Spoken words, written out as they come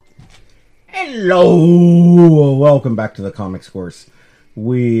Hello! Welcome back to the Comics Course.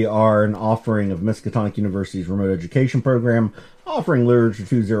 We are an offering of Miskatonic University's remote education program, offering Literature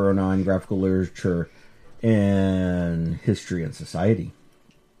 209, graphical literature, and history and society.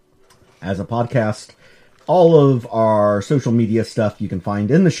 As a podcast, all of our social media stuff you can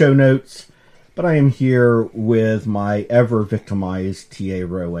find in the show notes, but I am here with my ever-victimized T.A.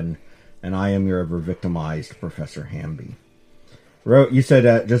 Rowan, and I am your ever-victimized Professor Hamby. You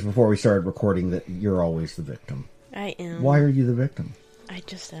said just before we started recording that you're always the victim. I am. Why are you the victim? I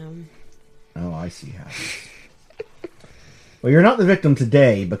just am. Oh, I see how it is. Well, you're not the victim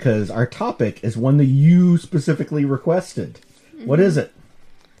today because our topic is one that you specifically requested. Mm-hmm. What is it?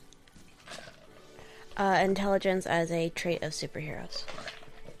 Intelligence as a trait of superheroes.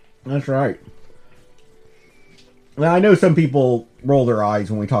 That's right. Now, I know some people roll their eyes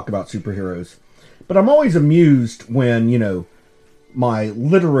when we talk about superheroes, but I'm always amused when, my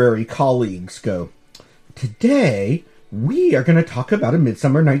literary colleagues go, today we are going to talk about A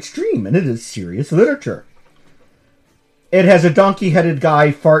Midsummer Night's Dream, and it is serious literature. It has a donkey-headed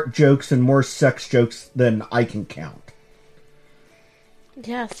guy, fart jokes, and more sex jokes than I can count.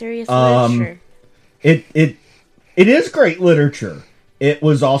 Yeah, serious literature. It is great literature. It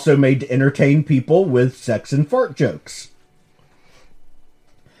was also made to entertain people with sex and fart jokes.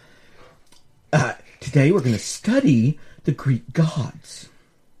 Today we're going to study the Greek gods.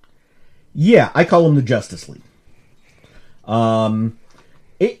 Yeah, I call them the Justice League. I'm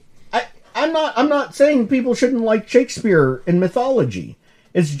not saying people shouldn't like Shakespeare and mythology.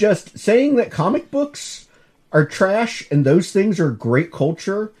 It's just saying that comic books are trash and those things are great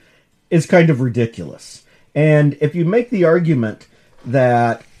culture is kind of ridiculous. And if you make the argument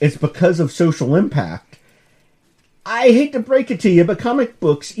that it's because of social impact, I hate to break it to you, but comic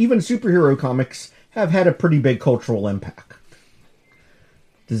books, even superhero comics, have had a pretty big cultural impact.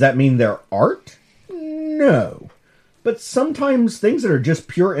 Does that mean they're art? No. But sometimes things that are just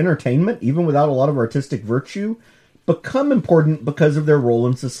pure entertainment, even without a lot of artistic virtue, become important because of their role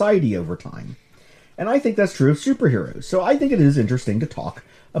in society over time. And I think that's true of superheroes. So I think it is interesting to talk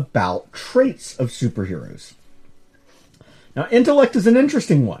about traits of superheroes. Now, intellect is an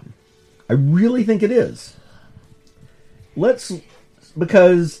interesting one. I really think it is.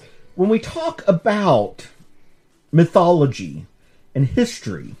 Because when we talk about mythology and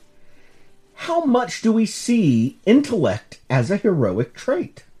history, how much do we see intellect as a heroic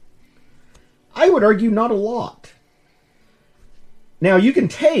trait? I would argue not a lot. Now, you can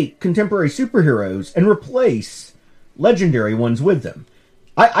take contemporary superheroes and replace legendary ones with them.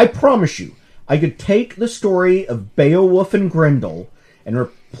 I promise you, I could take the story of Beowulf and Grendel and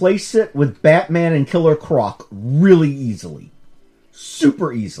replace it with Batman and Killer Croc really easily.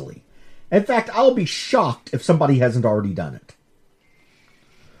 Super easily. In fact, I'll be shocked if somebody hasn't already done it.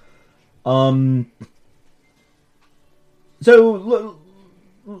 So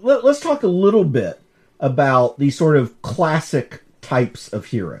let's talk a little bit about these sort of classic types of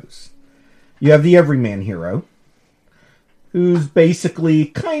heroes. You have the everyman hero, who's basically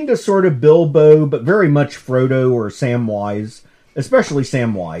kind of sort of Bilbo, but very much Frodo or Samwise, especially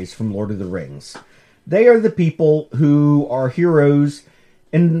Samwise from Lord of the Rings. They are the people who are heroes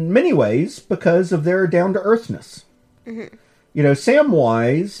in many ways because of their down-to-earthness. Mm-hmm.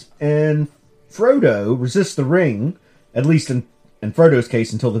 Samwise and Frodo resist the ring, at least in Frodo's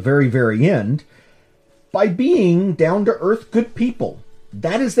case until the very, very end, by being down-to-earth good people.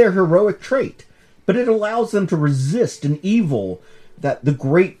 That is their heroic trait. But it allows them to resist an evil that the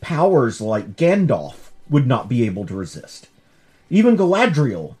great powers like Gandalf would not be able to resist. Even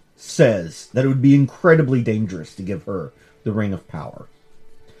Galadriel says that it would be incredibly dangerous to give her the Ring of Power.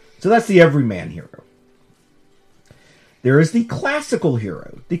 So that's the everyman hero. There is the classical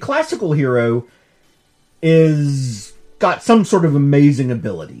hero. The classical hero is got some sort of amazing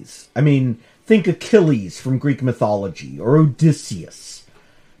abilities. I mean, think Achilles from Greek mythology, or Odysseus.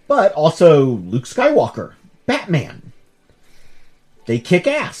 But also Luke Skywalker, Batman. They kick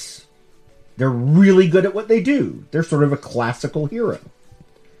ass. They're really good at what they do. They're sort of a classical hero.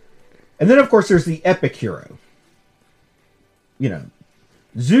 And then, of course, there's the epic hero.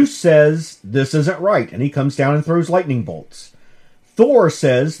 Zeus says, this isn't right, and he comes down and throws lightning bolts. Thor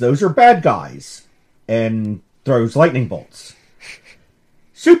says, those are bad guys, and throws lightning bolts.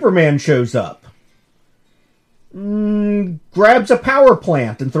 Superman shows up. Grabs a power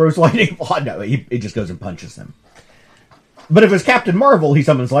plant and throws lightning bolts. No, he just goes and punches them. But if it's Captain Marvel, he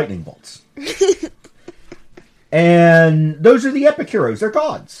summons lightning bolts. And those are the epic heroes. They're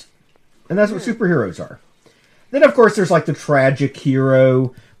gods. And that's what superheroes are. Then, of course, there's like the tragic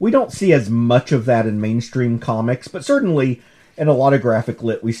hero. We don't see as much of that in mainstream comics, but certainly and a lot of graphic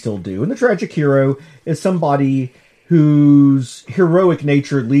lit we still do. And the tragic hero is somebody whose heroic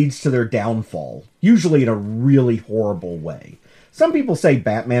nature leads to their downfall, usually in a really horrible way. Some people say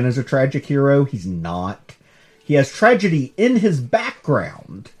Batman is a tragic hero. He's not. He has tragedy in his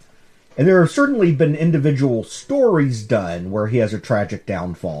background. And there have certainly been individual stories done where he has a tragic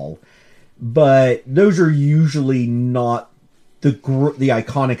downfall. But those are usually not the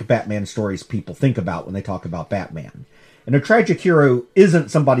iconic Batman stories people think about when they talk about Batman. And a tragic hero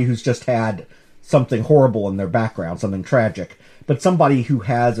isn't somebody who's just had something horrible in their background, something tragic, but somebody who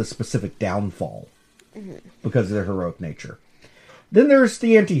has a specific downfall because of their heroic nature. Then there's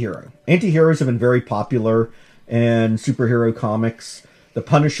the anti-hero. Anti-heroes have been very popular in superhero comics. The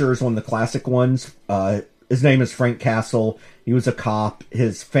Punisher is one of the classic ones. His name is Frank Castle. He was a cop.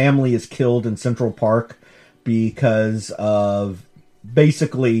 His family is killed in Central Park because of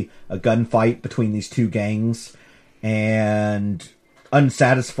basically a gunfight between these two gangs, and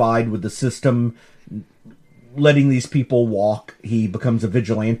unsatisfied with the system letting these people walk, he becomes a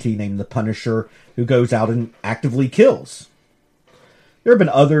vigilante named the Punisher, who goes out and actively kills. There have been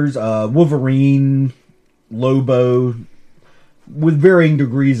others, Wolverine, Lobo, with varying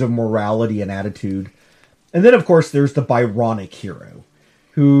degrees of morality and attitude. And then, of course, there's the Byronic hero,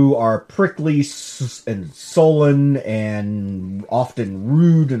 who are prickly and sullen and often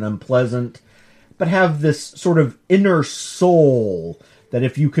rude and unpleasant, but have this sort of inner soul that,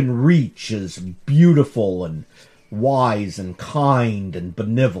 if you can reach, is beautiful and wise and kind and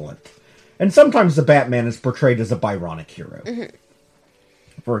benevolent. And sometimes the Batman is portrayed as a Byronic hero.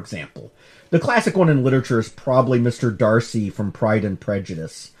 For example, the classic one in literature is probably Mr. Darcy from Pride and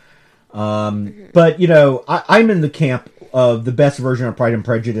Prejudice. But, you know, I'm in the camp of the best version of Pride and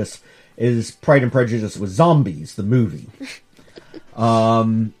Prejudice is Pride and Prejudice with Zombies, the movie.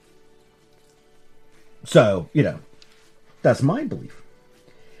 So, you know, that's my belief.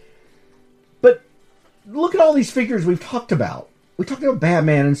 But look at all these figures we've talked about. We talked about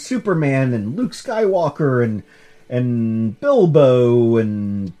Batman and Superman and Luke Skywalker and Bilbo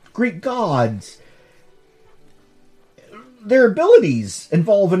and Greek gods. Their abilities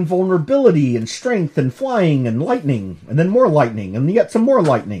involve invulnerability and strength and flying and lightning, and then more lightning, and yet some more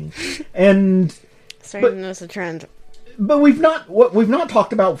lightning. And starting to notice a trend. But what we've not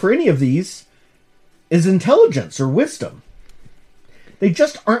talked about for any of these is intelligence or wisdom. They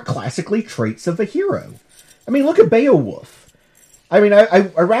just aren't classically traits of a hero. I mean, look at Beowulf. I mean, I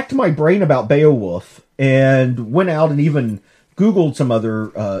racked my brain about Beowulf and went out and even Googled some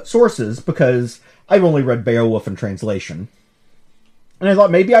other sources because I've only read Beowulf in translation. And I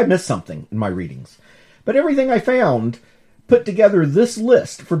thought maybe I missed something in my readings. But everything I found put together this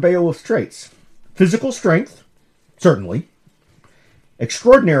list for Beowulf's traits. Physical strength, certainly.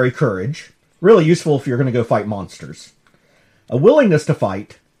 Extraordinary courage, really useful if you're going to go fight monsters. A willingness to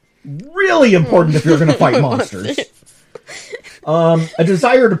fight, really important if you're going to fight monsters. A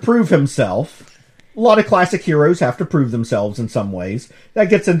desire to prove himself. A lot of classic heroes have to prove themselves in some ways. That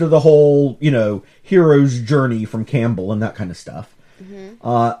gets into the whole, you know, hero's journey from Campbell and that kind of stuff.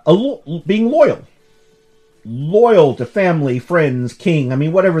 Being loyal. Loyal to family, friends, king. I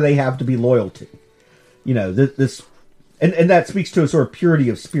mean, whatever they have to be loyal to. You know, and that speaks to a sort of purity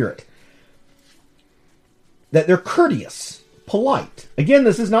of spirit. That they're courteous, polite. Again,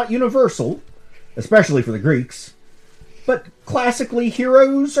 this is not universal, especially for the Greeks. But classically,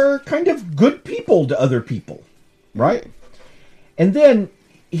 heroes are kind of good people to other people, right? And then,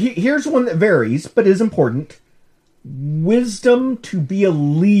 here's one that varies, but is important. Wisdom to be a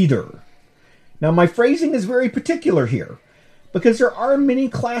leader. Now, my phrasing is very particular here, because there are many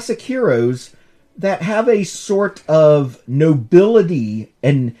classic heroes that have a sort of nobility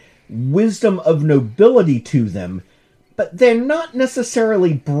and wisdom of nobility to them, but they're not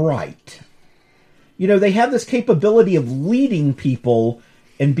necessarily bright. You know, they have this capability of leading people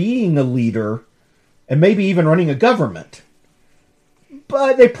and being a leader and maybe even running a government.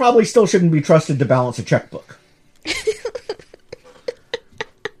 But they probably still shouldn't be trusted to balance a checkbook.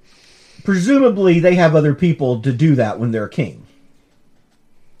 Presumably, they have other people to do that when they're king.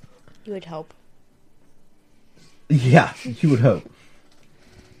 You would hope. Yeah, you would hope.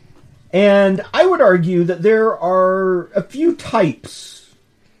 And I would argue that there are a few types,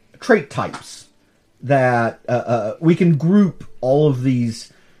 trait types, that we can group all of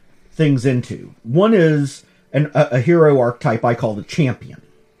these things into. One is a hero archetype I call the champion.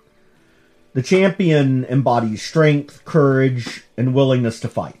 The champion embodies strength, courage, and willingness to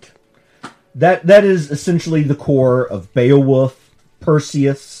fight. That is essentially the core of Beowulf,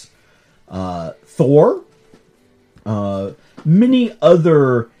 Perseus, Thor, many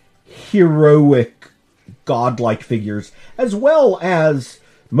other heroic godlike figures, as well as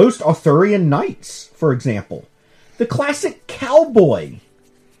most Arthurian knights, for example. The classic cowboy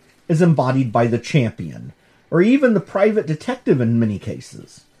is embodied by the champion, or even the private detective in many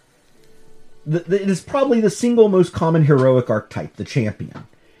cases. It is probably the single most common heroic archetype, the champion.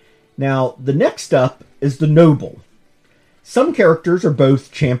 Now, the next up is the noble. Some characters are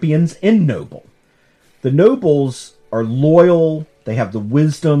both champions and noble. The nobles are loyal, they have the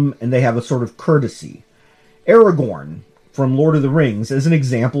wisdom, and they have a sort of courtesy. Aragorn, from Lord of the Rings, is an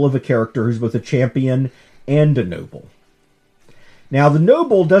example of a character who's both a champion and a noble. Now, the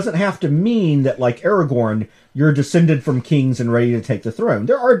noble doesn't have to mean that, like Aragorn, you're descended from kings and ready to take the throne.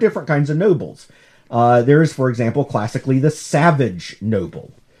 There are different kinds of nobles. There is, for example, classically the savage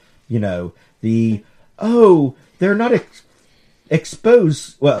noble. You know, they're not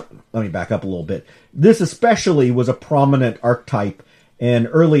exposed. Well, let me back up a little bit. This especially was a prominent archetype in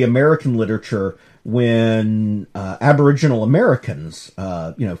early American literature when Aboriginal Americans,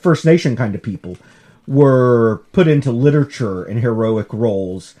 First Nation kind of people, were put into literature in heroic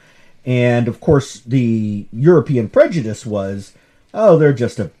roles. And, of course, the European prejudice was, they're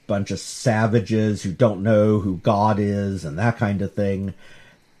just a bunch of savages who don't know who God is and that kind of thing.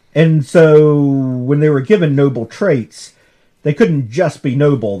 And so when they were given noble traits, they couldn't just be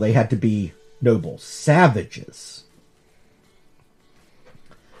noble, they had to be noble savages.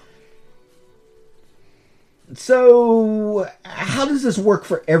 So, how does this work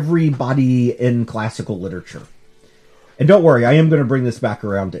for everybody in classical literature? And don't worry, I am going to bring this back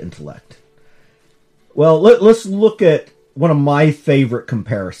around to intellect. Well, let's look at one of my favorite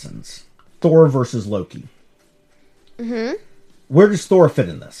comparisons. Thor versus Loki. Mm-hmm. Where does Thor fit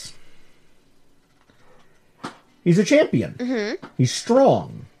in this? He's a champion. Mm-hmm. He's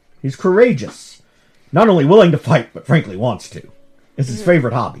strong. He's courageous. Not only willing to fight, but frankly wants to. It's his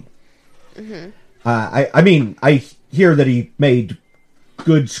favorite hobby. Mm-hmm. I hear that he made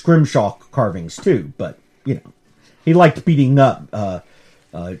good scrimshaw carvings too, but, he liked beating up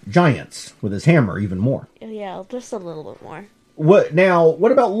giants with his hammer even more. Yeah, just a little bit more. What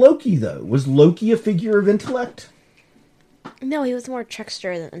about Loki, though? Was Loki a figure of intellect? No, he was more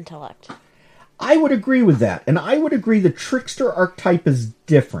trickster than intellect. I would agree with that, and I would agree the trickster archetype is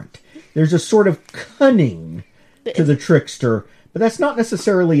different. There's a sort of cunning to the trickster, but that's not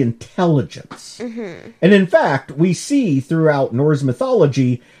necessarily intelligence. Mm-hmm. And in fact, we see throughout Norse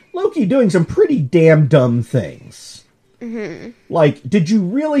mythology Loki doing some pretty damn dumb things. Mm-hmm. Like, did you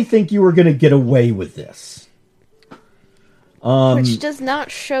really think you were going to get away with this? Which does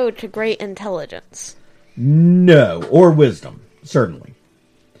not show to great intelligence. No, or wisdom, certainly.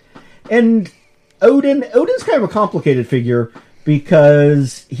 And Odin's kind of a complicated figure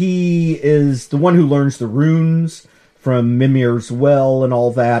because he is the one who learns the runes from Mimir's well and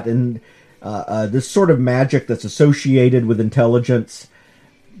all that, and this sort of magic that's associated with intelligence.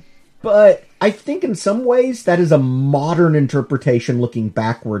 But I think in some ways that is a modern interpretation looking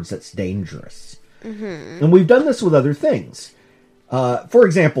backwards that's dangerous. Mm-hmm. And we've done this with other things. For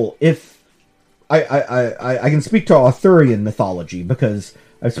example, if I can speak to Arthurian mythology because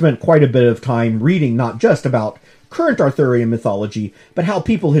I've spent quite a bit of time reading not just about current Arthurian mythology, but how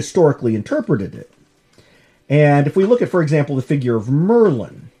people historically interpreted it. And if we look at, for example, the figure of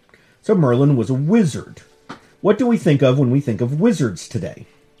Merlin. So Merlin was a wizard. What do we think of when we think of wizards today?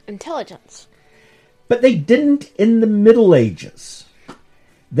 Intelligence. But they didn't in the Middle Ages.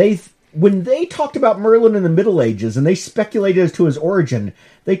 When they talked about Merlin in the Middle Ages and they speculated as to his origin,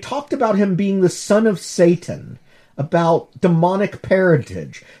 they talked about him being the son of Satan, about demonic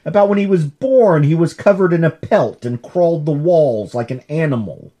parentage, about when he was born he was covered in a pelt and crawled the walls like an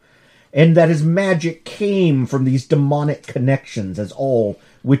animal, and that his magic came from these demonic connections, as all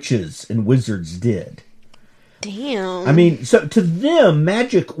witches and wizards did. Damn. I mean, so to them,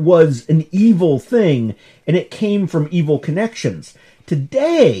 magic was an evil thing, and it came from evil connections.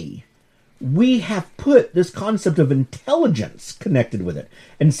 Today, we have put this concept of intelligence connected with it.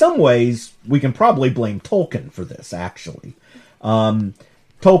 In some ways, we can probably blame Tolkien for this, actually.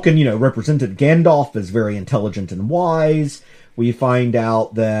 Tolkien, represented Gandalf as very intelligent and wise. We find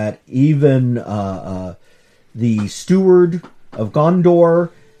out that even the steward of Gondor,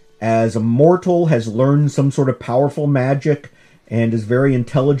 as a mortal, has learned some sort of powerful magic and is very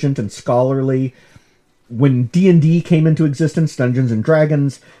intelligent and scholarly. When D&D came into existence, Dungeons and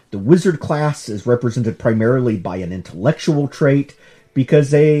Dragons, the wizard class is represented primarily by an intellectual trait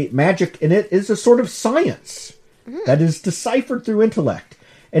because magic in it is a sort of science that is deciphered through intellect.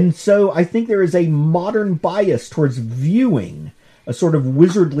 And so I think there is a modern bias towards viewing a sort of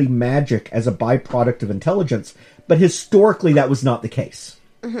wizardly magic as a byproduct of intelligence, but historically that was not the case.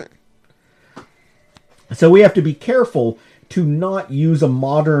 Mm-hmm. So we have to be careful to not use a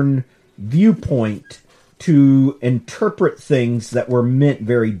modern viewpoint to interpret things that were meant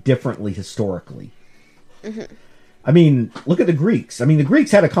very differently historically. Mm-hmm. I mean, look at the Greeks. I mean, the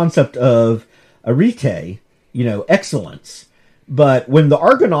Greeks had a concept of arete, excellence. But when the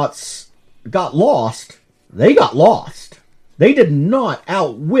Argonauts got lost, they got lost. They did not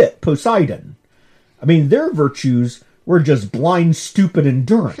outwit Poseidon. I mean, their virtues were just blind, stupid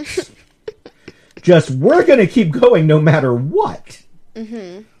endurance. We're going to keep going no matter what.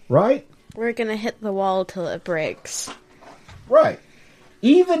 Mm-hmm. Right? We're going to hit the wall till it breaks. Right.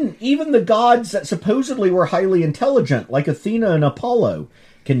 Even the gods that supposedly were highly intelligent, like Athena and Apollo,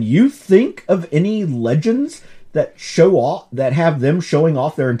 can you think of any legends that have them showing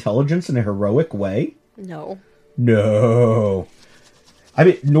off their intelligence in a heroic way? No. I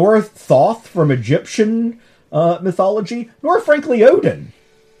mean, nor Thoth from Egyptian mythology, nor frankly Odin.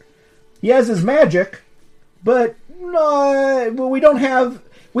 He has his magic, but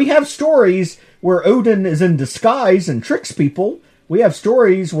we have stories where Odin is in disguise and tricks people. We have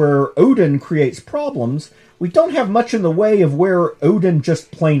stories where Odin creates problems. We don't have much in the way of where Odin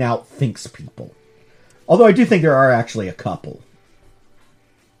just plain out thinks people. Although I do think there are actually a couple.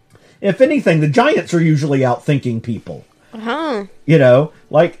 If anything, the giants are usually out thinking people. Uh-huh.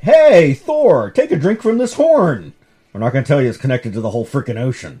 Like, hey, Thor, take a drink from this horn. We're not going to tell you it's connected to the whole freaking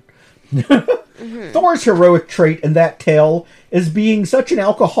ocean. Mm-hmm. Thor's heroic trait in that tale is being such an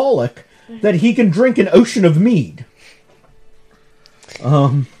alcoholic that he can drink an ocean of mead.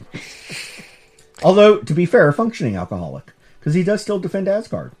 Although, to be fair, a functioning alcoholic, because he does still defend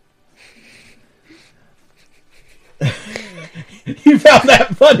Asgard. You found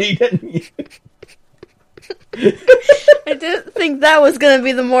that funny, didn't you? I didn't think that was going to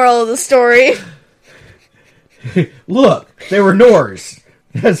be the moral of the story. Look, they were Norse.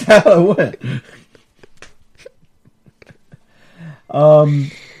 That's how it went.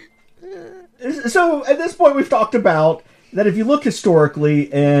 So, at this point, we've talked about that if you look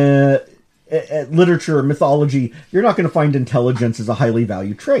historically at literature or mythology, you're not going to find intelligence as a highly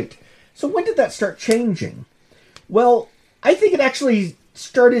valued trait. So when did that start changing? Well, I think it actually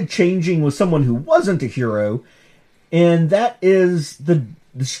started changing with someone who wasn't a hero, and that is the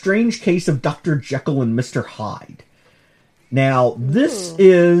strange case of Dr. Jekyll and Mr. Hyde. Now, this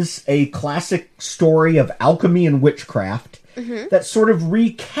is a classic story of alchemy and witchcraft that's sort of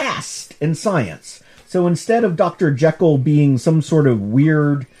recast in science. So instead of Dr. Jekyll being some sort of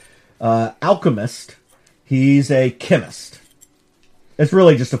weird alchemist, he's a chemist. It's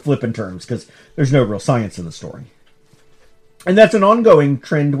really just a flip in terms, because there's no real science in the story. And that's an ongoing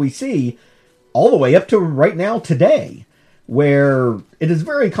trend we see all the way up to right now today, where it is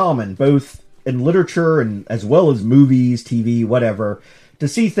very common, both in literature and as well as movies, TV, whatever, to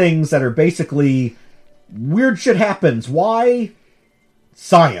see things that are basically weird shit happens. Why?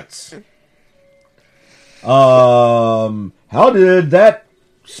 Science. How did that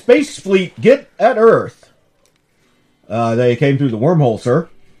space fleet get at Earth? They came through the wormhole, sir.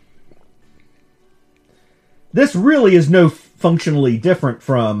 This really is no functionally different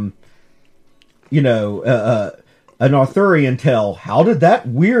from, an Arthurian tale. How did that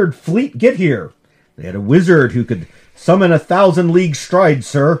weird fleet get here? They had a wizard who could summon 1,000-league stride,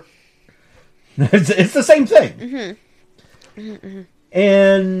 sir. It's the same thing. Mm-hmm. Mm-hmm.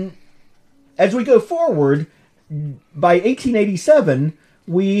 And as we go forward, by 1887,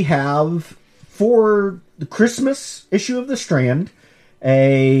 we have, for the Christmas issue of the Strand,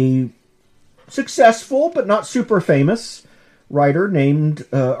 a successful but not super famous writer named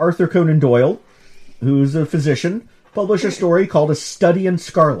Arthur Conan Doyle, who's a physician, published a story called A Study in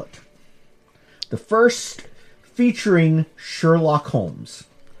Scarlet. The first featuring Sherlock Holmes.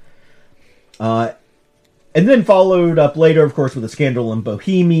 And then followed up later, of course, with A Scandal in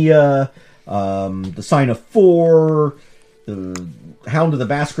Bohemia, The Sign of Four, The Hound of the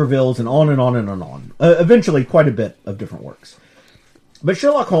Baskervilles, and on and on and on. Eventually, quite a bit of different works. But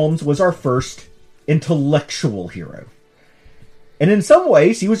Sherlock Holmes was our first intellectual hero. And in some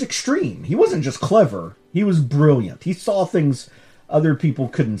ways, he was extreme. He wasn't just clever. He was brilliant. He saw things other people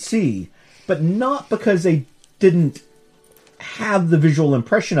couldn't see. But not because they didn't have the visual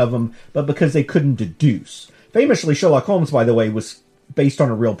impression of him, but because they couldn't deduce. Famously, Sherlock Holmes, by the way, was based on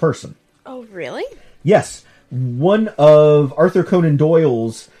a real person. Oh, really? Yes. One of Arthur Conan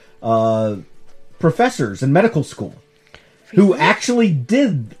Doyle's professors in medical school, who actually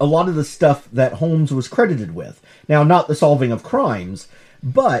did a lot of the stuff that Holmes was credited with. Now, not the solving of crimes,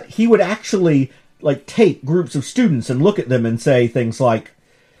 but he would actually take groups of students and look at them and say things like,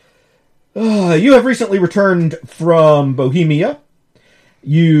 you have recently returned from Bohemia.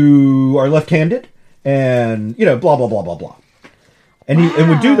 You are left-handed. and blah blah blah blah blah, and he and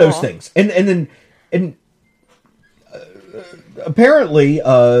would do those things, and then apparently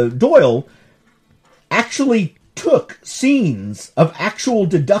Doyle actually took scenes of actual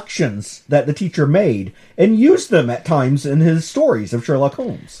deductions that the teacher made and used them at times in his stories of Sherlock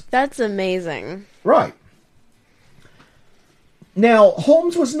Holmes. That's amazing. Right. Now,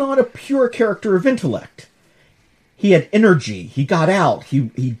 Holmes was not a pure character of intellect. He had energy. He got out. He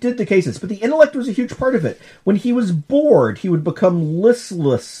did the cases. But the intellect was a huge part of it. When he was bored, he would become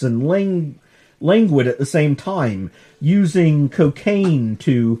listless and languid at the same time, using cocaine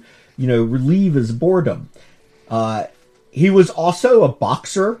to, relieve his boredom. He was also a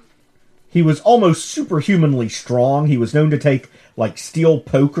boxer. He was almost superhumanly strong. He was known to take, steel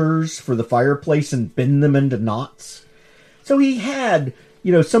pokers for the fireplace and bend them into knots. So he had,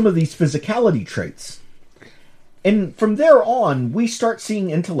 some of these physicality traits. And from there on, we start seeing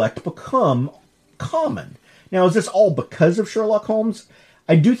intellect become common. Now, is this all because of Sherlock Holmes?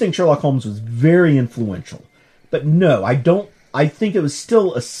 I do think Sherlock Holmes was very influential. But no, I don't. I think it was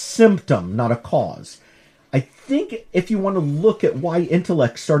still a symptom, not a cause. I think if you want to look at why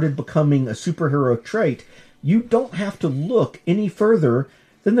intellect started becoming a superhero trait, you don't have to look any further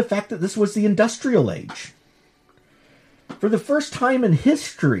than the fact that this was the industrial age. For the first time in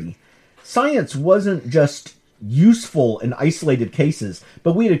history, science wasn't just useful in isolated cases,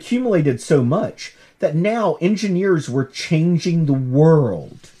 but we had accumulated so much that now engineers were changing the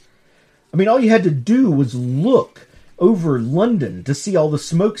world. I mean, all you had to do was look over London to see all the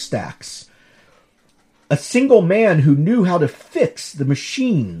smokestacks. A single man who knew how to fix the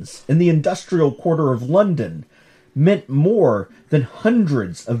machines in the industrial quarter of London meant more than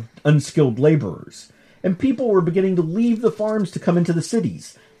hundreds of unskilled laborers. And people were beginning to leave the farms to come into the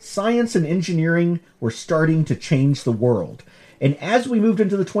cities. Science and engineering were starting to change the world. And as we moved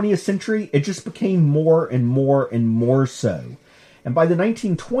into the 20th century, it just became more and more and more so. And by the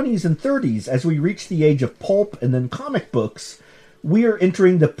 1920s and 30s, as we reached the age of pulp and then comic books, we are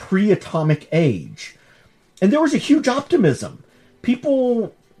entering the pre-atomic age. And there was a huge optimism.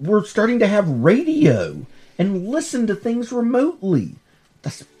 People were starting to have radio and listen to things remotely.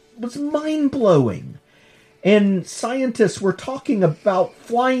 That was mind-blowing. And scientists were talking about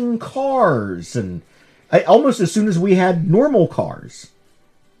flying cars, and almost as soon as we had normal cars.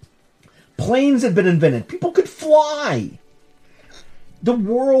 Planes had been invented. People could fly. The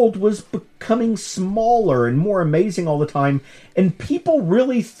world was becoming smaller and more amazing all the time, and people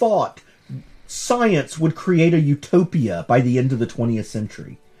really thought science would create a utopia by the end of the 20th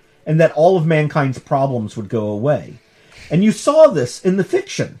century, and that all of mankind's problems would go away. And you saw this in the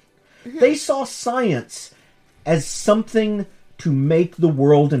fiction. Mm-hmm. They saw science as something to make the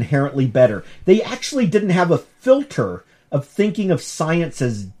world inherently better. They actually didn't have a filter of thinking of science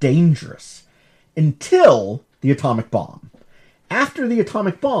as dangerous until the atomic bomb. After the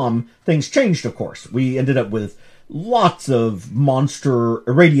atomic bomb, things changed, of course. We ended up with lots of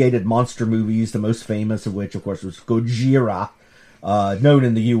irradiated monster movies, the most famous of which, of course, was Gojira, known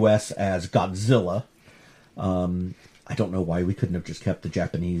in the U.S. as Godzilla. I don't know why we couldn't have just kept the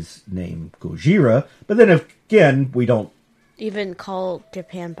Japanese name Gojira, but then again, we don't even call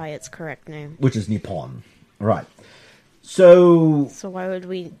Japan by its correct name, which is Nippon. Right. So why would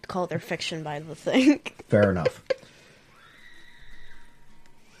we call their fiction by the thing? Fair enough.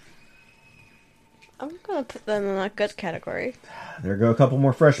 I'm gonna put them in that good category. There go a couple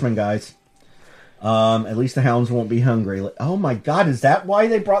more freshmen, guys. At least the hounds won't be hungry. Oh my God, is that why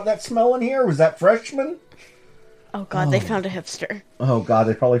they brought that smell in here? Was that freshmen? Oh God, They found a hipster. Oh God,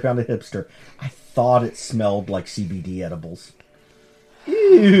 they probably found a hipster. I thought it smelled like CBD edibles.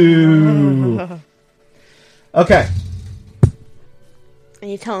 Ew. Okay.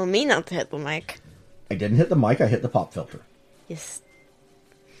 And you telling me not to hit the mic? I didn't hit the mic, I hit the pop filter. Yes.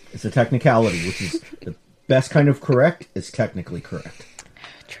 It's a technicality, which is the best kind of correct is technically correct.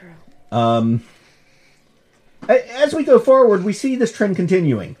 True. As we go forward, we see this trend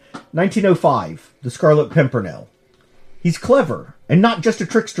continuing. 1905, The Scarlet Pimpernel. He's clever, and not just a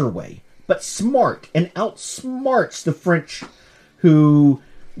trickster way, but smart, and outsmarts the French who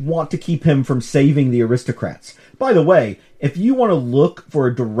want to keep him from saving the aristocrats. By the way, if you want to look for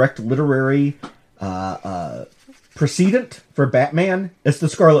a direct literary precedent for Batman, it's The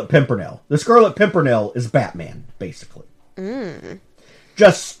Scarlet Pimpernel. The Scarlet Pimpernel is Batman, basically.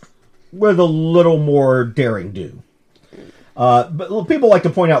 Just with a little more daring do. But people like to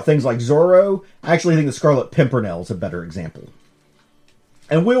point out things like Zorro. I actually think The Scarlet Pimpernel is a better example.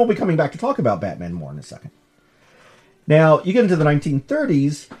 And we will be coming back to talk about Batman more in a second. Now, you get into the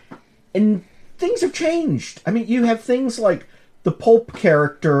 1930s, and things have changed. I mean, you have things like the pulp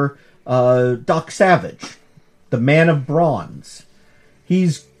character Doc Savage, the Man of Bronze.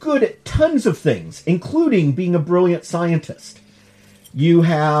 He's good at tons of things, including being a brilliant scientist. You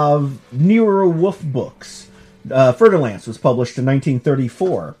have Nero Wolfe books. Fer-de-Lance was published in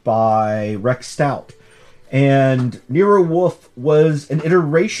 1934 by Rex Stout. And Nero Wolfe was an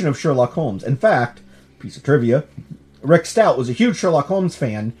iteration of Sherlock Holmes. In fact, piece of trivia, Rex Stout was a huge Sherlock Holmes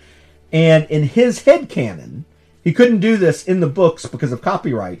fan, and in his headcanon, he couldn't do this in the books because of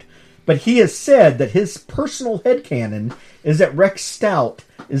copyright, but he has said that his personal headcanon is that Rex Stout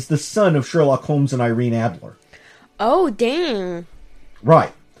is the son of Sherlock Holmes and Irene Adler. Oh, dang.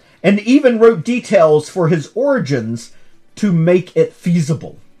 Right. And even wrote details for his origins to make it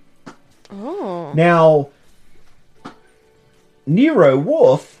feasible. Oh. Now, Nero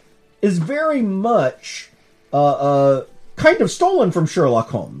Wolfe is very much kind of stolen from Sherlock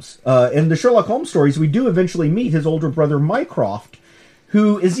Holmes. In the Sherlock Holmes stories, we do eventually meet his older brother Mycroft,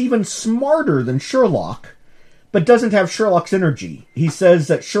 who is even smarter than Sherlock, but doesn't have Sherlock's energy. He says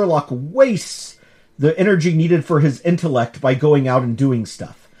that Sherlock wastes the energy needed for his intellect by going out and doing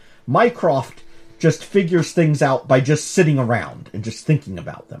stuff. Mycroft just figures things out by just sitting around and just thinking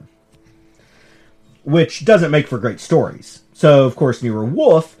about them, which doesn't make for great stories. So, of course, Nero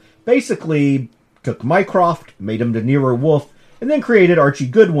Wolfe basically took Mycroft, made him to Nero Wolfe, and then created Archie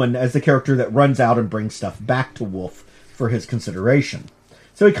Goodwin as the character that runs out and brings stuff back to Wolfe for his consideration.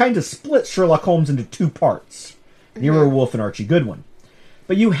 So he kind of splits Sherlock Holmes into two parts, Nero Wolfe and Archie Goodwin.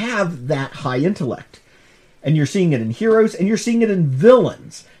 But you have that high intellect. And you're seeing it in heroes, and you're seeing it in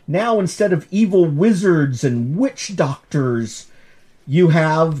villains. Now, instead of evil wizards and witch doctors, you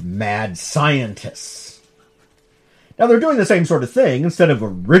have mad scientists. Now, they're doing the same sort of thing. Instead of a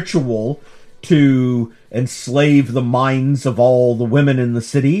ritual to enslave the minds of all the women in the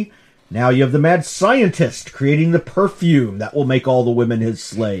city, now you have the mad scientist creating the perfume that will make all the women his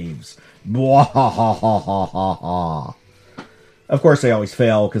slaves. Of course, they always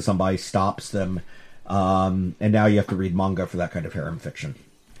fail because somebody stops them. And now you have to read manga for that kind of harem fiction.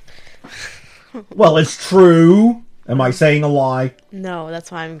 Well, it's true. Am I saying a lie? No,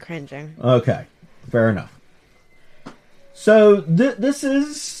 that's why I'm cringing. Okay, fair enough. So this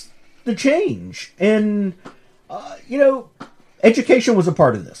is the change. And, education was a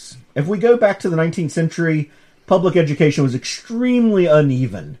part of this. If we go back to the 19th century, public education was extremely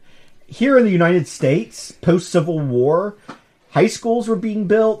uneven. Here in the United States, post-Civil War, high schools were being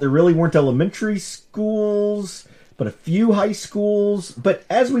built. There really weren't elementary schools, but a few high schools. But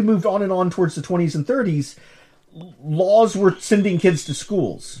as we moved on and on towards the 20s and 30s, laws were sending kids to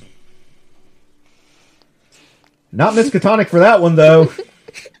schools. Not Miskatonic for that one, though.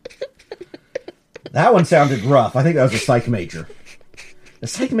 That one sounded rough. I think that was a psych major. The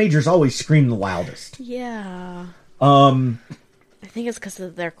psych majors always scream the loudest. Yeah. I think it's because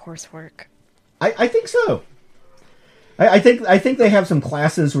of their coursework. I think so. I think they have some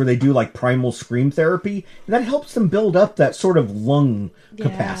classes where they do like primal scream therapy, and that helps them build up that sort of lung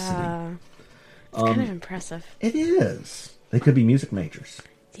capacity. It's kind of impressive. It is. They could be music majors.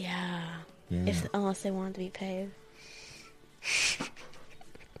 Yeah. Yeah. Unless they wanted to be paid.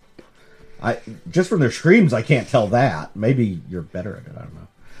 Just from their screams, I can't tell that. Maybe you're better at it. I don't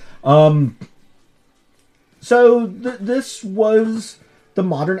know. So this was the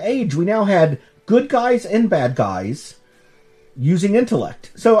modern age. We now had good guys and bad guys using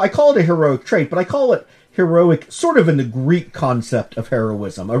intellect. So I call it a heroic trait, but I call it heroic sort of in the Greek concept of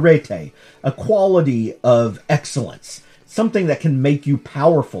heroism, arete, a quality of excellence, something that can make you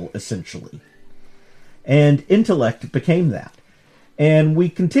powerful, essentially. And intellect became that. And we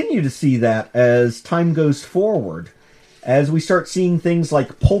continue to see that as time goes forward, as we start seeing things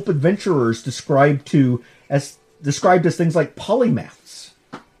like pulp adventurers described as things like polymaths.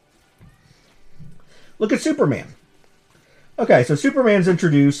 Look at Superman. Okay, so Superman's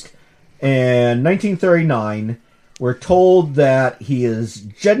introduced in 1939. We're told that he is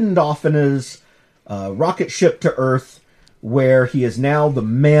jetted off in his rocket ship to Earth, where he is now the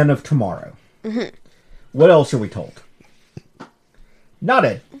man of tomorrow. Mm-hmm. What else are we told? Not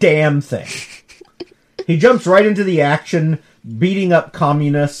a damn thing. He jumps right into the action, beating up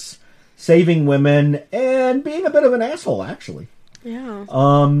communists, saving women, and being a bit of an asshole, actually. Yeah.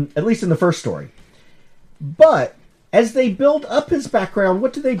 At least in the first story. But as they build up his background,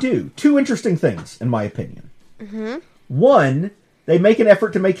 what do? Two interesting things, in my opinion. Mm-hmm. One, they make an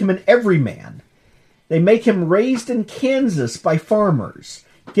effort to make him an everyman. They make him raised in Kansas by farmers,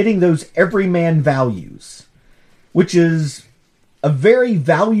 getting those everyman values, which is a very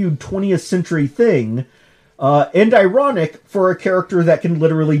valued 20th century thing, and ironic for a character that can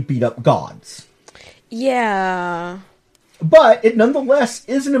literally beat up gods. Yeah. But it nonetheless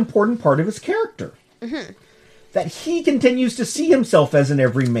is an important part of his character. Mm-hmm. That he continues to see himself as an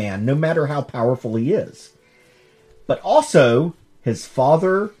everyman, no matter how powerful he is. But also, his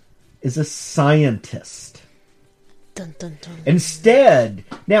father is a scientist. Dun, dun, dun. Instead,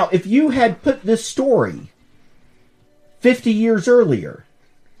 now, if you had put this story 50 years earlier,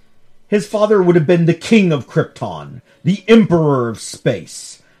 his father would have been the king of Krypton, the emperor of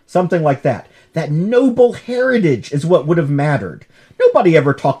space, something like that. That noble heritage is what would have mattered. Nobody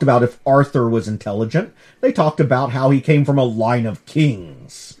ever talked about if Arthur was intelligent. They talked about how he came from a line of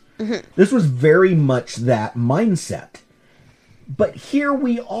kings. Mm-hmm. This was very much that mindset. But here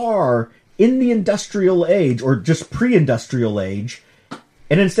we are in the industrial age, or just pre-industrial age,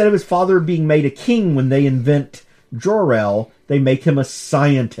 and instead of his father being made a king when they invent Jor-El, they make him a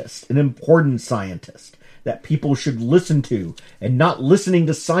scientist, an important scientist that people should listen to, and not listening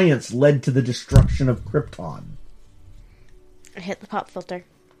to science led to the destruction of Krypton. I hit the pop filter,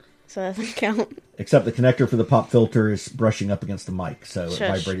 so that doesn't count. Except the connector for the pop filter is brushing up against the mic, so Shush.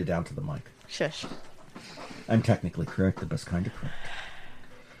 It vibrated down to the mic. Shush. I'm technically correct, the best kind of correct.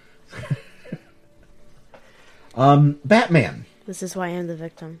 Batman. This is why I'm the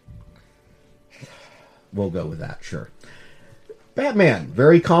victim. We'll go with that, sure. Batman,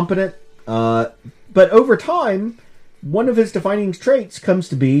 very competent, but over time, one of his defining traits comes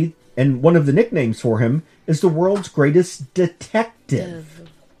to be, and one of the nicknames for him, is the world's greatest detective.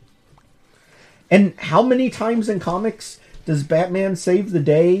 And how many times in comics does Batman save the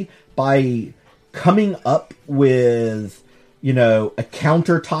day by coming up with, a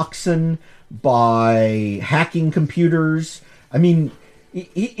counter-toxin, by hacking computers? I mean,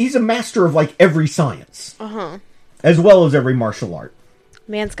 he's a master of, every science. Uh-huh. As well as every martial art.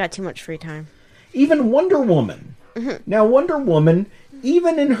 Man's got too much free time. Even Wonder Woman. Mm-hmm. Now, Wonder Woman,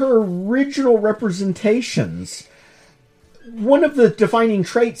 even in her original representations, one of the defining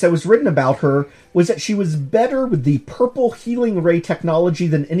traits that was written about her was that she was better with the purple healing ray technology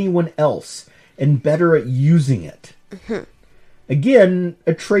than anyone else, and better at using it. Mm-hmm. Again,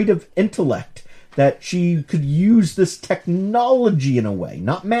 a trait of intellect, that she could use this technology in a way,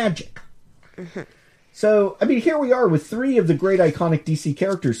 not magic. Mm-hmm. So, here we are with three of the great iconic DC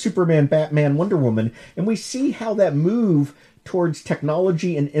characters, Superman, Batman, Wonder Woman, and we see how that move towards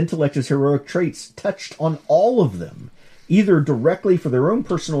technology and intellect as heroic traits touched on all of them, either directly for their own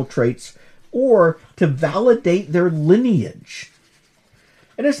personal traits or to validate their lineage.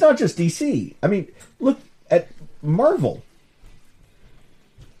 And it's not just DC. Look at Marvel.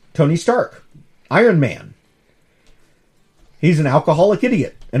 Tony Stark, Iron Man. He's an alcoholic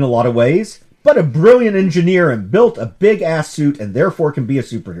idiot in a lot of ways, but a brilliant engineer and built a big-ass suit and therefore can be a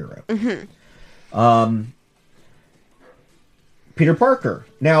superhero. Mm-hmm. Peter Parker.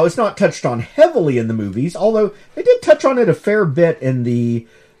 Now, it's not touched on heavily in the movies, although they did touch on it a fair bit in the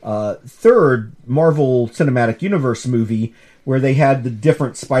third Marvel Cinematic Universe movie, where they had the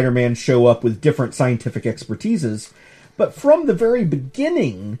different Spider-Man show up with different scientific expertises. But from the very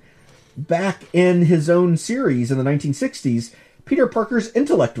beginning, back in his own series in the 1960s, Peter Parker's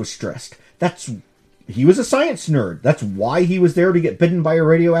intellect was stressed. He was a science nerd. That's why he was there to get bitten by a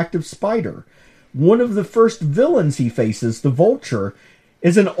radioactive spider. One of the first villains he faces, the Vulture,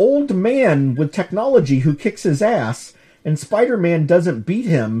 is an old man with technology who kicks his ass, and Spider-Man doesn't beat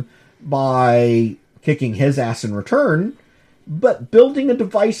him by kicking his ass in return, but building a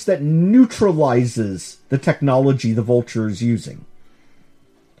device that neutralizes the technology the Vulture is using.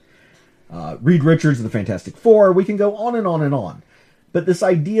 Reed Richards of the Fantastic Four, we can go on and on and on. But this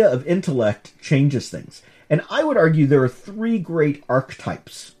idea of intellect changes things. And I would argue there are three great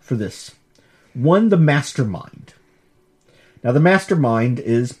archetypes for this. One, the mastermind. Now, the mastermind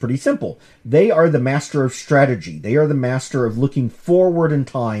is pretty simple. They are the master of strategy. They are the master of looking forward in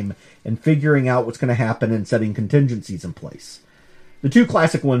time and figuring out what's going to happen and setting contingencies in place. The two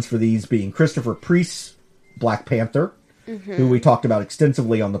classic ones for these being Christopher Priest's Black Panther, mm-hmm. who we talked about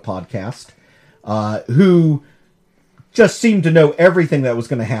extensively on the podcast, who just seemed to know everything that was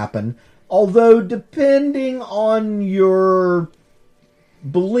going to happen, although depending on your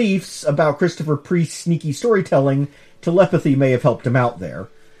beliefs about Christopher Priest's sneaky storytelling, telepathy may have helped him out there.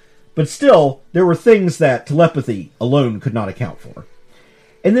 But still, there were things that telepathy alone could not account for.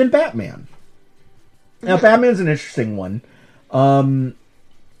 And then Batman. Now, Batman's an interesting one.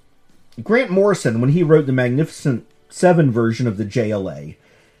 Grant Morrison, when he wrote the Magnificent Seven version of the JLA,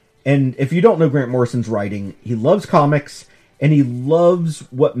 and if you don't know Grant Morrison's writing, he loves comics, and he loves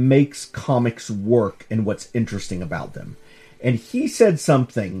what makes comics work and what's interesting about them. And he said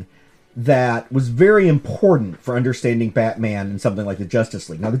something that was very important for understanding Batman and something like the Justice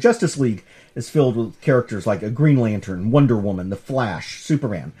League. Now, the Justice League is filled with characters like a Green Lantern, Wonder Woman, the Flash,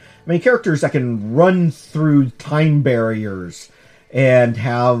 Superman. I mean, characters that can run through time barriers and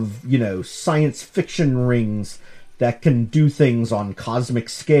have, science fiction rings that can do things on cosmic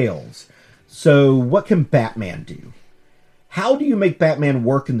scales. So, what can Batman do? How do you make Batman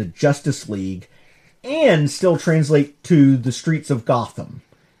work in the Justice League and still translate to the streets of Gotham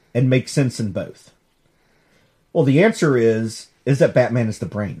and make sense in both? Well, the answer is that Batman is the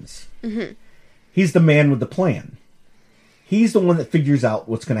brains. Mm-hmm. He's the man with the plan. He's the one that figures out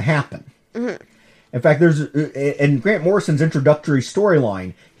what's going to happen. Mm-hmm. In fact, in Grant Morrison's introductory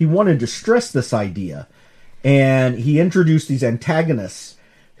storyline, he wanted to stress this idea, and he introduced these antagonists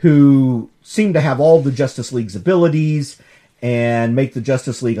who seem to have all the Justice League's abilities and make the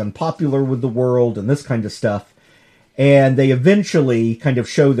Justice League unpopular with the world and this kind of stuff. And they eventually kind of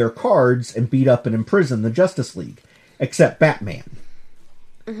show their cards and beat up and imprison the Justice League, except Batman.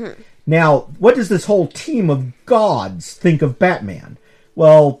 Mm-hmm. Now, what does this whole team of gods think of Batman?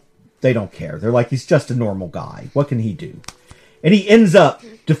 Well, they don't care. They're like, he's just a normal guy. What can he do? And he ends up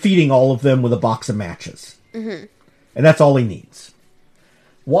defeating all of them with a box of matches. Mm-hmm. And that's all he needs.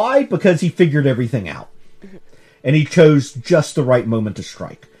 Why? Because he figured everything out. Mm-hmm. And he chose just the right moment to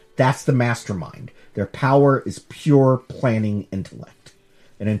strike. That's the mastermind. Their power is pure planning intellect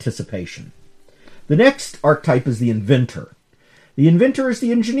and anticipation. The next archetype is the inventor. The inventor is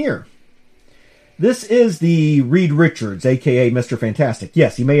the engineer. This is the Reed Richards, a.k.a. Mr. Fantastic.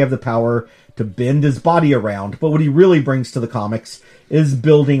 Yes, he may have the power to bend his body around, but what he really brings to the comics is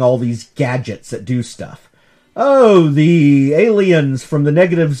building all these gadgets that do stuff. Oh, the aliens from the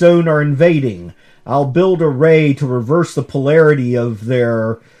negative zone are invading. I'll build a ray to reverse the polarity of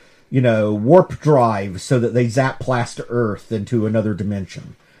their, warp drive so that they zap plaster Earth into another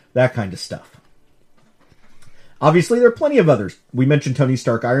dimension. That kind of stuff. Obviously, there are plenty of others. We mentioned Tony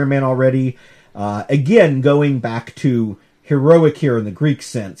Stark, Iron Man already. Again, going back to heroic here in the Greek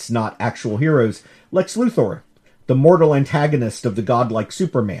sense, not actual heroes. Lex Luthor, the mortal antagonist of the godlike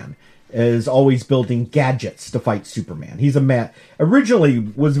Superman, is always building gadgets to fight Superman. He's originally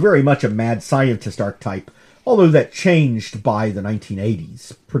was very much a mad scientist archetype, although that changed by the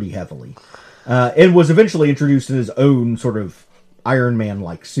 1980s pretty heavily, and was eventually introduced in his own sort of Iron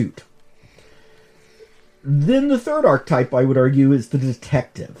Man-like suit. Then the third archetype, I would argue, is the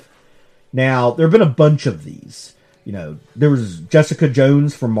detective. Now, there have been a bunch of these. There was Jessica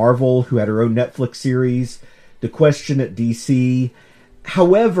Jones from Marvel, who had her own Netflix series, The Question at DC.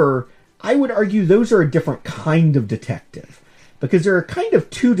 However, I would argue those are a different kind of detective, because there are kind of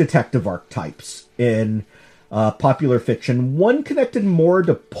two detective archetypes in popular fiction. One connected more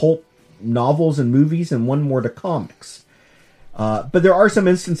to pulp novels and movies, and one more to comics. But there are some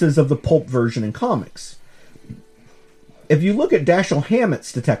instances of the pulp version in comics. If you look at Dashiell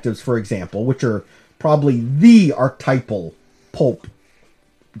Hammett's detectives, for example, which are probably the archetypal pulp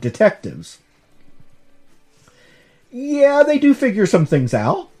detectives, yeah, they do figure some things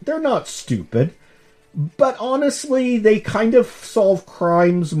out. They're not stupid. But honestly, they kind of solve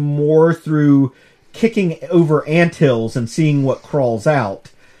crimes more through kicking over anthills and seeing what crawls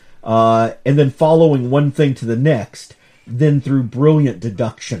out, and then following one thing to the next, than through brilliant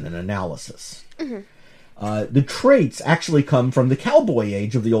deduction and analysis. Mm-hmm. The traits actually come from the cowboy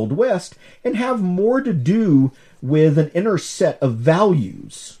age of the Old West and have more to do with an inner set of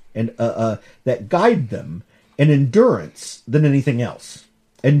values and that guide them, and endurance than anything else.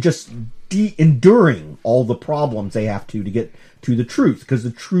 And just enduring all the problems they have to get to the truth, because the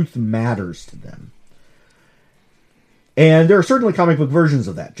truth matters to them. And there are certainly comic book versions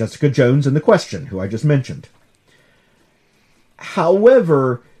of that. Jessica Jones and The Question, who I just mentioned.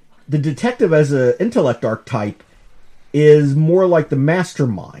 However, the detective as an intellect archetype is more like the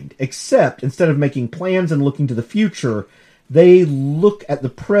mastermind, except instead of making plans and looking to the future, they look at the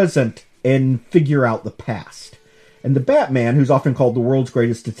present and figure out the past. And the Batman, who's often called the world's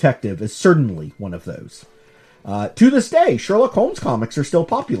greatest detective, is certainly one of those. To this day, Sherlock Holmes comics are still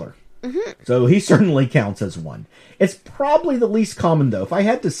popular. Mm-hmm. So he certainly counts as one. It's probably the least common, though. If I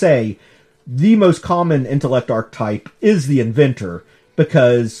had to say, the most common intellect archetype is the inventor,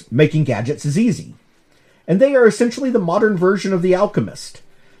 because making gadgets is easy. And they are essentially the modern version of the alchemist.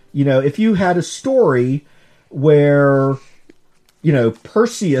 If you had a story where,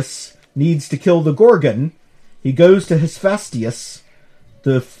 Perseus needs to kill the Gorgon, he goes to Hephaestus,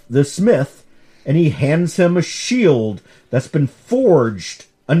 the smith, and he hands him a shield that's been forged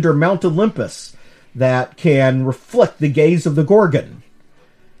under Mount Olympus that can reflect the gaze of the Gorgon.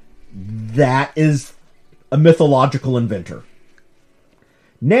 That is a mythological inventor.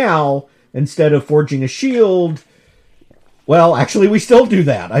 Now, instead of forging a shield, well, actually, we still do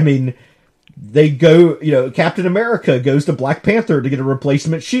that. I mean, they go, Captain America goes to Black Panther to get a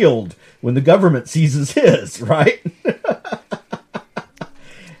replacement shield when the government seizes his, right?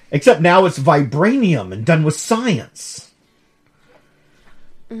 Except now it's vibranium and done with science.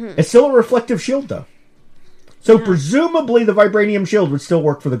 Mm-hmm. It's still a reflective shield, though. So presumably the vibranium shield would still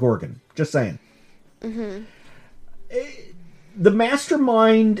work for the Gorgon. Just saying. Mm-hmm. The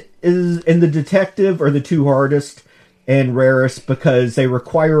mastermind and the detective are the two hardest and rarest because they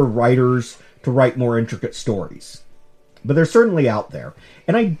require writers to write more intricate stories. But they're certainly out there.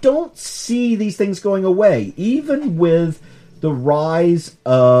 And I don't see these things going away, even with the rise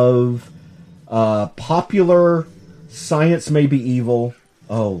of popular science may be evil.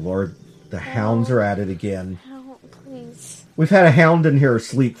 Oh, Lord, the hounds are at it again. Please. We've had a hound in here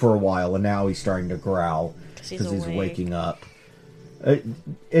asleep for a while, and now he's starting to growl because he's waking up.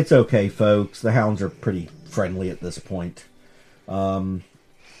 It's okay, folks. The hounds are pretty friendly at this point.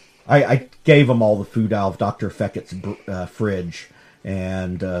 I gave them all the food out of Dr. Feckett's fridge,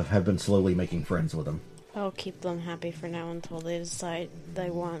 and have been slowly making friends with them. I'll keep them happy for now until they decide they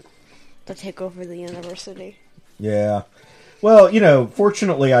want to take over the university. Yeah. Well,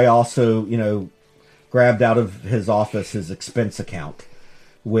 fortunately, I also, grabbed out of his office his expense account,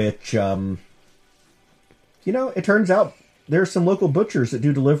 which, it turns out there's some local butchers that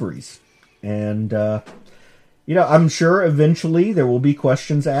do deliveries. And, I'm sure eventually there will be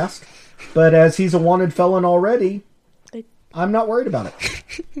questions asked. But as he's a wanted felon already, I'm not worried about it.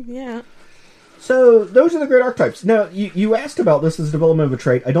 Yeah. So those are the great archetypes. Now, you asked about this as a development of a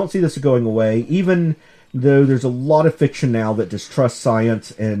trait. I don't see this going away, even though there's a lot of fiction now that distrusts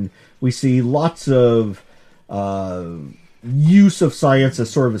science, and we see lots of use of science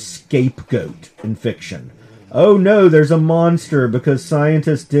as sort of a scapegoat in fiction. Oh no, there's a monster because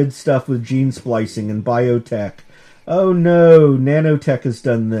scientists did stuff with gene splicing and biotech. Oh no, nanotech has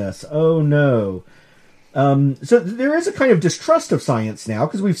done this. Oh no. So there is a kind of distrust of science now,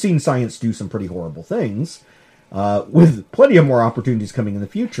 because we've seen science do some pretty horrible things, with plenty of more opportunities coming in the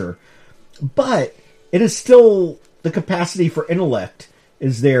future. But it is still, the capacity for intellect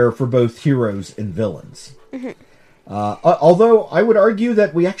is there for both heroes and villains. Mm-hmm. Although I would argue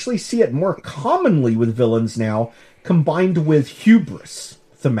that we actually see it more commonly with villains now, combined with hubris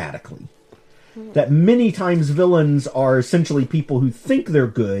thematically. Mm-hmm. That many times villains are essentially people who think they're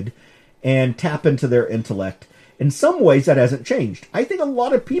good and tap into their intellect. In some ways, that hasn't changed. I think a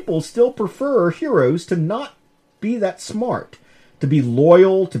lot of people still prefer heroes to not be that smart, to be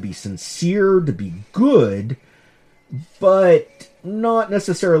loyal, to be sincere, to be good, but not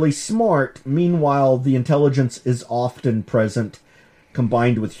necessarily smart. Meanwhile, the intelligence is often present,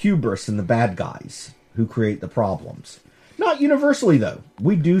 combined with hubris in the bad guys who create the problems. Not universally, though.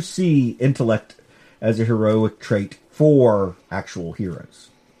 We do see intellect as a heroic trait for actual heroes.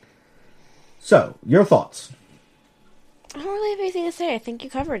 So, your thoughts? I don't really have anything to say. I think you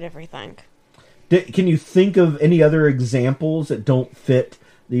covered everything. Can you think of any other examples that don't fit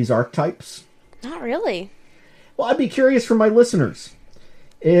these archetypes? Not really. Well, I'd be curious for my listeners.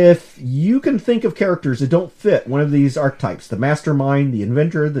 If you can think of characters that don't fit one of these archetypes, the mastermind, the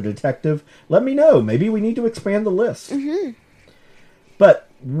inventor, the detective, let me know. Maybe we need to expand the list. Mm-hmm. But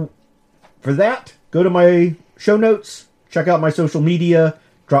for that, go to my show notes, check out my social media,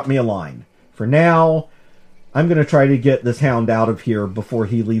 drop me a line. For now, I'm going to try to get this hound out of here before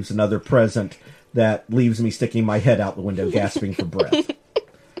he leaves another present that leaves me sticking my head out the window gasping for breath.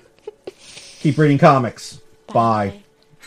 Keep reading comics. Bye.